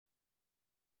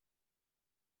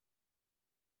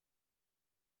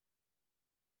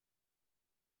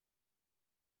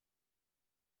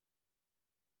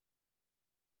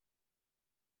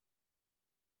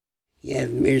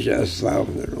70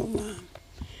 estağfurullah.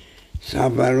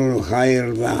 Safarul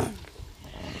Khayr'da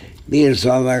bir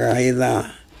sadakayı da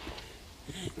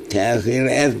tehir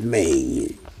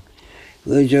etmeyin.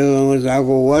 Vücudunuza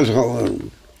kuvvet olur.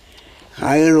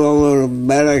 Hayır olur,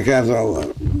 bereket olur.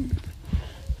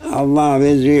 Allah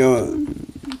bizi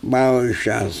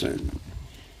bağışlasın.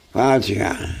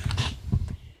 Fatiha.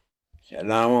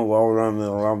 Selamun kavlen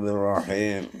min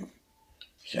Rabbirrahim.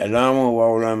 Selamun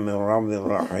kavlen min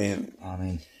Rabbirrahim.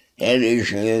 Amin. Her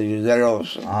işiniz güzel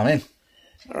olsun. Amin.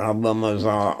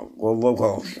 Rabbimize kulluk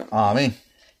olsun. Amin.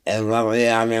 Evlat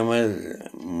iyalimiz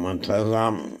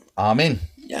muntazam. Amin.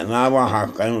 Cenab-ı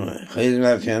Hakk'ın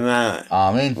hizmetine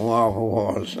Amin.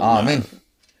 muvaffak olsun. Amin.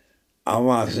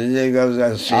 Allah sizi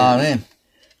gözetsin. Amin.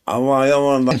 Allah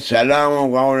yolunda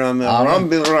selamun kavlen min Amin.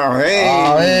 Rabbirrahim.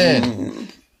 Amin.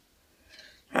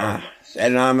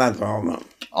 Selamet olun.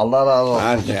 Allah razı olsun.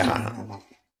 Fatiha.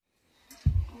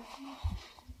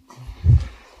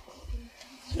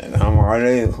 Selamun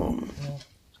aleyküm.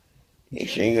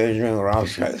 İşin gücün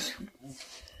rast gelsin.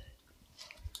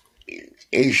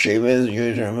 İşimiz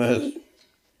gücümüz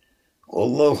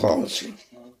kulluk olsun.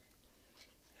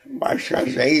 Başka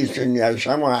şey için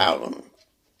yaşamayalım.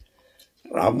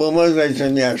 Rabbimiz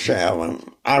için yaşayalım.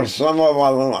 Arslan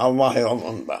olalım Allah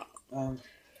yolunda.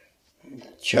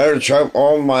 Çör çöp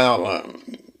olmayalım.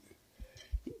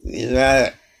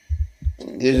 Bize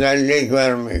güzellik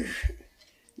vermiş.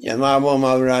 Cenab-ı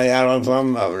Mevla yaratan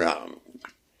Mevla.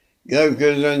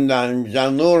 Gökyüzünden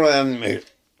bize nur emmiş.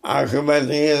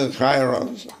 Akıbetiniz hayır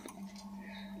olsun.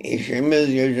 İşimiz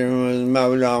gücümüz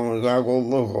Mevlamıza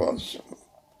kulluk olsun.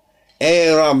 Ey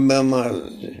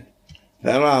Rabbimiz!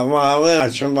 Ferahlamalım,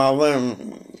 açılalım.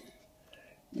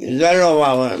 Güzel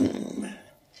olalım.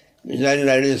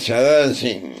 Güzelleri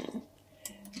seversin.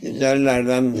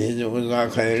 Güzellerden bizi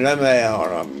uzak eyleme ya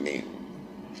Rabbi.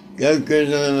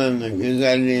 Gökyüzünün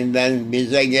güzelliğinden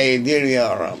bize giydir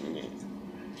ya Rabbi.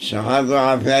 Sıhhat ve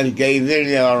afiyet giydir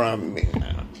ya Rabbi.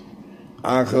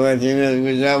 Akıbetimiz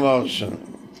güzel olsun.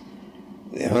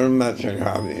 Bi hürmetül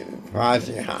Habib.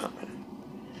 Fatiha.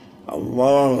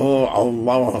 Allahu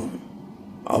Allah.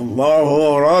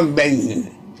 Allahu Rabbi.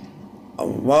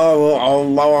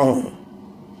 Allahu.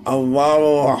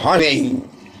 Allahu Halim.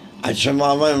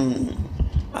 Açılalım.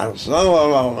 Arslan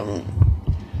olalım.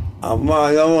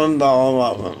 Allah yolunda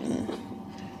olalım.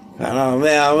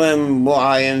 Ferahlayalım bu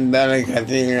ayın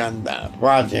bereketiyle de.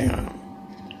 Fatiha.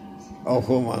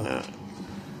 Oku bana.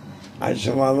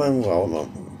 Açılalım oğlum.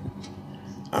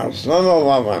 Arslan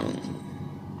olalım.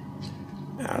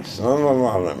 Arslan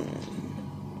olalım.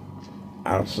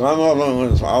 Arslan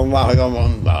olunuz Allah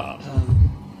yolunda.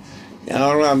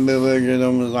 Ya Rabbi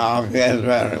vücudumuza afiyet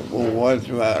ver,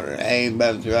 kuvvet ver,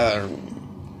 heybet ver.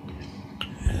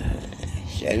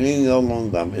 Senin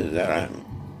yolunda bizlere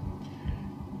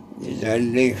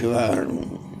güzellik ver,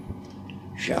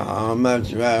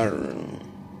 şehamet ver,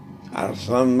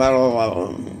 arslanlar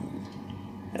olalım.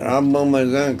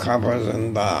 Rabbimizin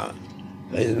kapısında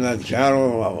hizmetkar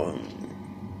olalım.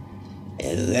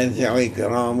 İzzet-i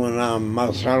ikramına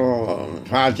mazhar olalım.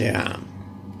 Fatiha.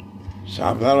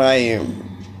 Safar ayım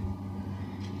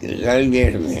güzel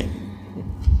girdi.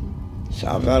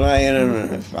 Safar ayının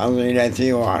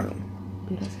fazileti var.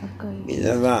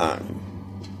 Bize de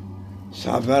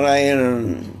Safar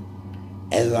ayının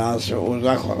ezası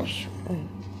uzak olsun.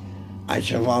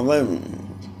 Açılalım.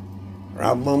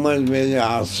 Rabbimiz bizi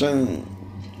alsın.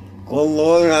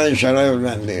 Kulluğuyla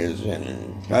şereflendirsin.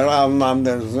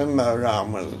 Ferahlandırsın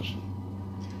Mevlamız.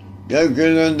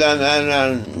 Gökyüzünden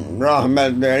enen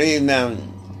rahmetleriyle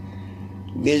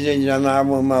bizi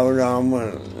Cenab-ı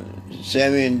Mevlamız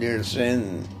sevindirsin,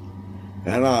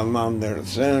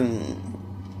 ferahlandırsın,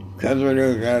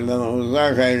 kötülüklerden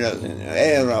uzak eylesin.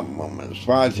 Ey Rabbimiz,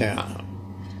 Fatiha.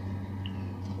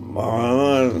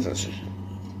 Bağımız,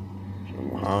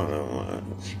 Subhanallah,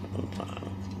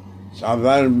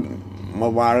 Safar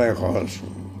mübarek olsun.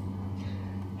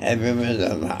 Hepimize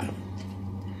de.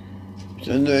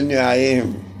 Bütün dünyayı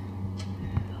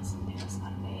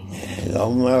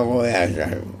yoluna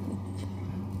koyacak.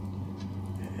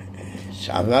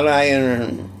 Safar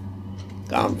ayının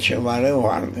kamçıları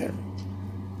vardır.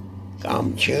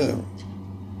 Kamçı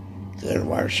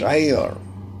kırbaçlıyor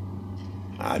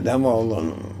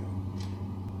Ademoğlunun.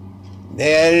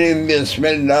 Diyelim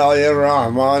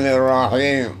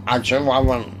Bismillahirrahmanirrahim.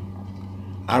 Açılalım.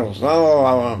 Arslan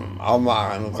olalım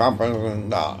Allah'ın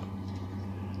kapısında.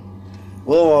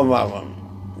 Bu olalım.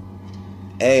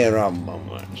 Ey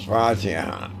Rabbimiz,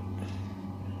 Fatiha.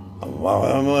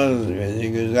 Allah'ımız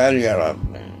bizi güzel yarattın.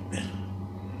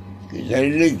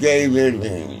 Güzellik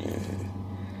giydirdin.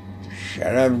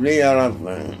 şerefli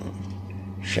yarattın,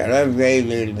 şeref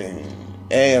giydirdin.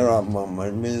 Ey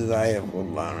Rabbimiz biz zayıf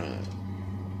kullarız.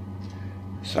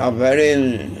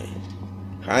 Safarın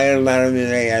hayırları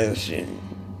bize gelsin.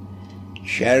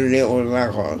 Şerri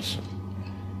uzak olsun.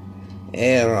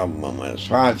 Ey Rabbimiz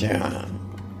Fatiha.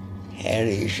 Her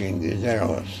işin güzel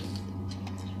olsun.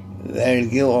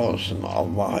 Vergi olsun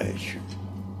Allah için.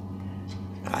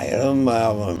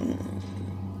 Ayrılmayalım.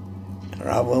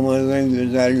 Rabbimizin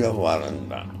güzel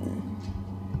yollarında.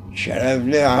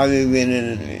 Şerefli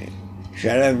Habibinin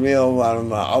şerefli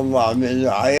yollarında Allah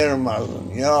bizi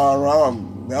ayırmasın. Ya Rab,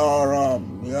 Ya Rab,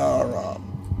 Ya Rab.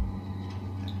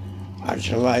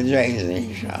 Açılacağız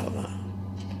inşallah.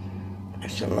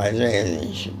 Açılacağız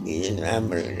inşallah. Bizim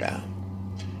emriyle.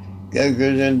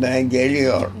 Gökyüzünden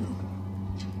geliyor.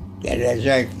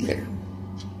 Gelecektir.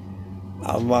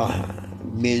 Allah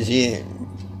bizi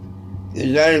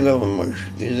güzel kılmış,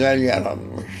 güzel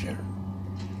yaratmıştır.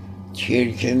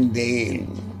 Çirkin değil.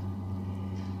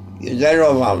 Güzel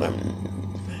olalım.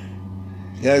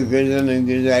 Gökyüzünün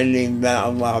güzelliğinden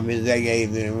Allah bize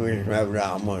giydirmiş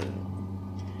Mevlamız.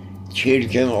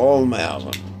 Çirkin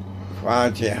olmayalım.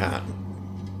 Fatiha.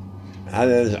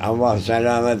 Hadi Allah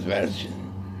selamet versin.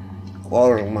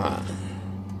 Korkma.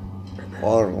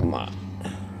 Korkma.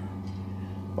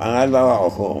 Bana da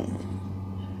oku.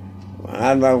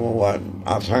 Bana da kuvvet.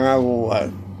 Atana kuvvet.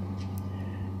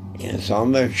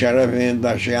 İnsanlık şerefini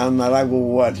taşıyanlara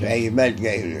kuvvet, heybet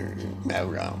gelir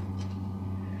Mevlam.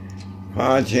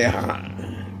 Fatiha.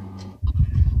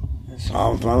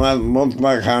 Saltanat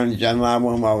mutlaka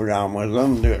Cenab-ı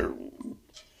Mevlamızındır.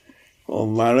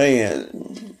 Kulları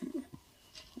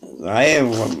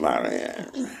zayıf kulları.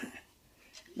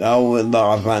 Davud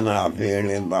dağfena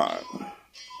fiili dağ.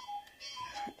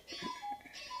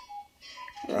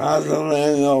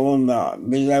 Razılığın yolunda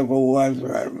bize kuvvet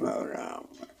ver Mevlam.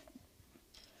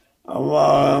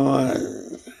 Allah'ım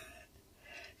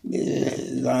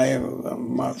bizi zayıf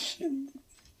kılmazsın.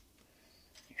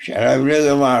 Şerefli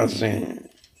kılarsın.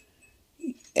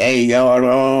 Ey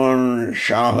yavrum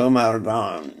Şah-ı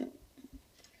Merdan.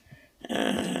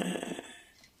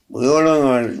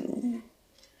 Buyurunuz.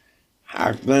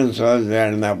 Hakkın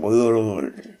sözlerine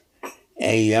buyurunuz.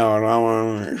 Ey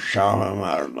yavrum Şah-ı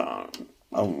Merdan.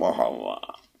 Allah Allah.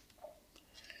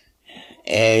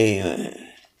 Ey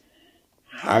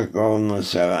hakkını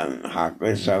seven,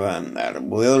 hakkı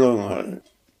sevenler buyurunuz.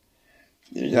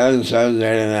 Güzel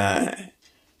sözlerine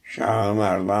Şah-ı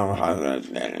Merdan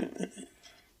Hazretleri.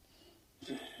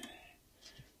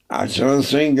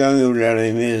 Açılsın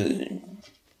gönüllerimiz.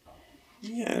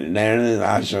 Yerleriniz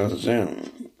açılsın.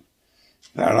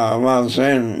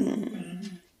 Ferahlansın.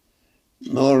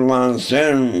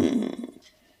 Nurlansın.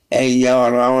 Ey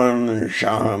yavrumun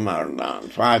Şah-ı Merdan.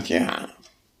 Fatiha.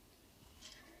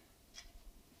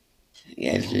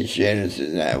 Yetişir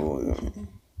size bugün.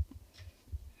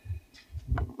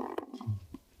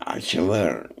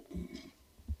 Açılır.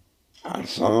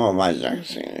 Arsan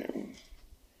olacaksın.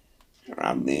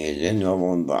 Rabbimizin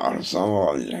yolunda arsan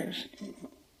olacaksın.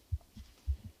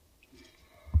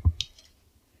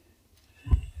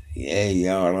 Ey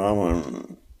yavrumun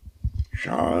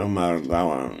Şah-ı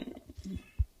Merdan.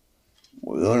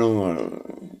 Buyurunuz.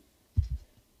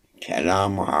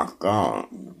 Kelam-ı Hakk'a.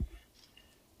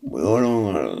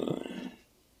 Buyurunuz.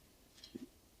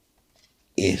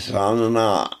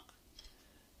 İhsanına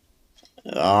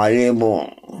galibu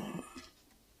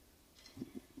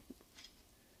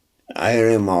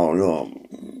ayrı mağlup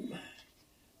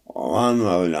olan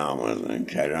Mevlamızın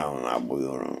kelamına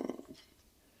buyurun.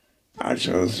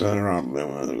 Açılsın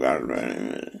Rabbimiz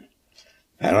kalplerimiz.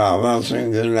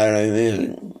 Ferahlasın günlerimiz.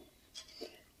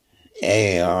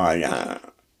 Ey âlâ,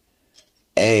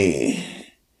 ey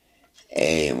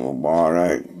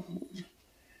mübarek,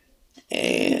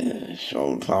 ey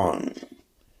sultan,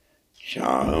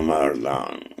 Şah-ı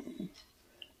Merdan.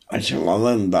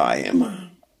 Açılalım daima.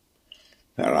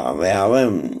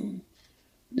 Ferahlayalım.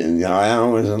 Dünya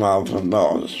ayağımızın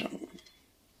altında olsun.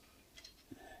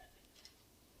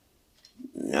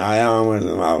 Dünya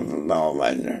ayağımızın altında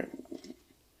olacak.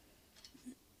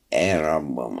 Ey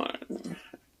Rabbimiz.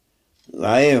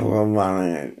 Zayıf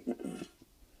kullarını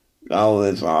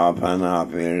kavli safena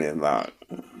firida.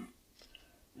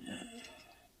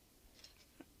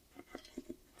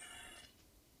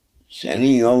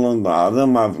 Senin yolunda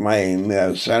adım atmayı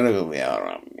müyesser kıl ya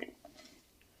Rabbi.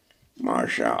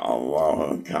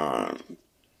 Maşallahu kan.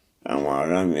 Ama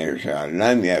lem yeşâ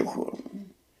lem yekun.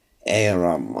 Ey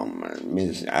Rabbimiz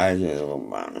biz aciz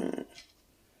kullarını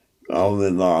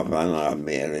kavli safena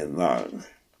firida.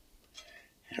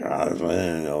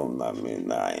 Razılığın yolunda bir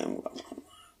daim kalalım.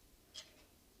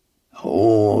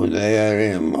 هو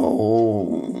دارم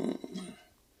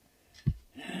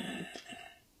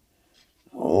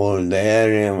هو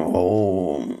دارم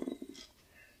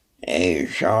ای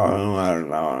شاه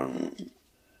مردان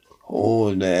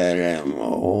هو دارم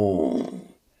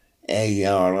ای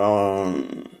یاران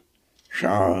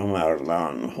شاه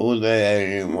مردان هو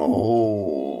دارم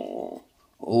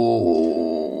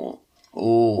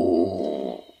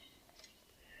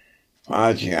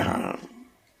فاتحه